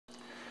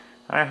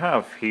I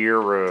have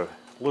here a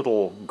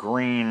little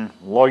green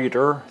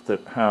lighter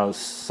that has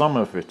some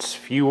of its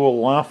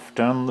fuel left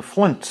and the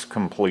flint's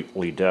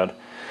completely dead.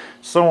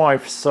 So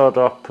I've set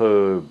up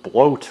a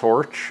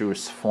blowtorch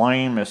whose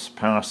flame is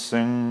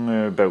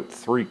passing about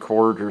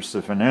 3/4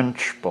 of an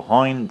inch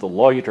behind the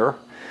lighter,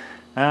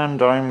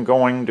 and I'm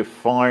going to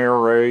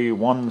fire a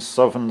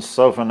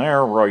 177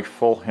 air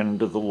rifle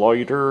into the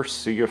lighter,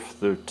 see if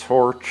the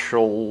torch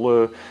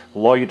will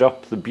light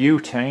up the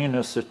butane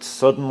as it's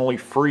suddenly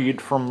freed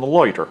from the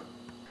lighter.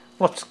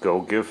 Let's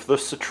go give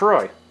this a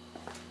try.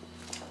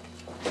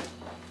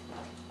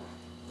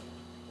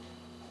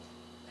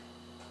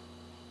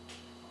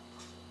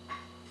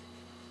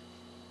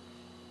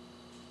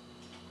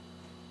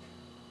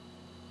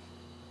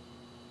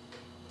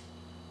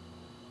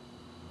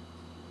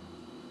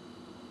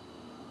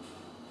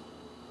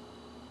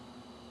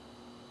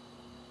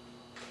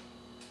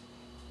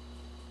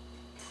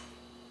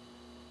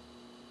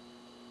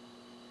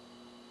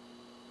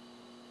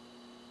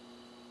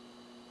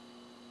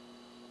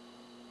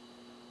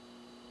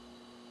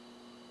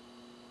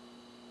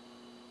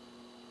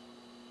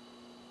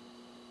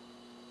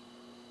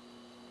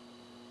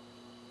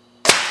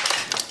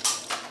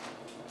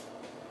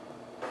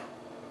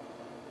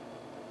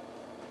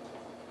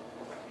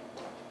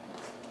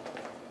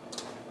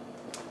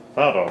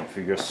 That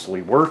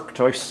obviously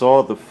worked. I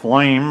saw the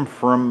flame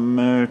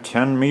from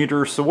 10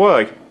 meters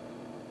away.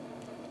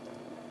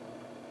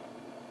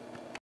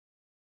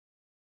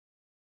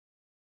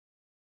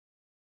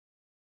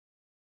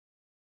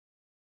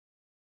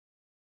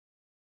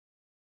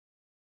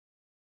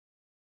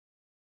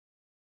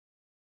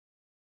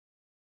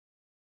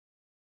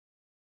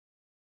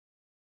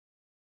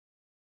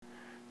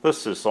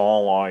 This is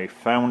all I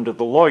found of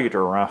the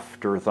lighter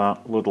after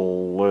that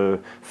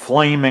little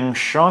flaming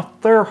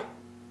shot there.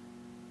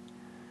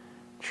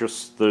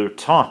 Just the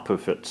top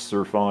of it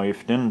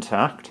survived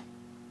intact.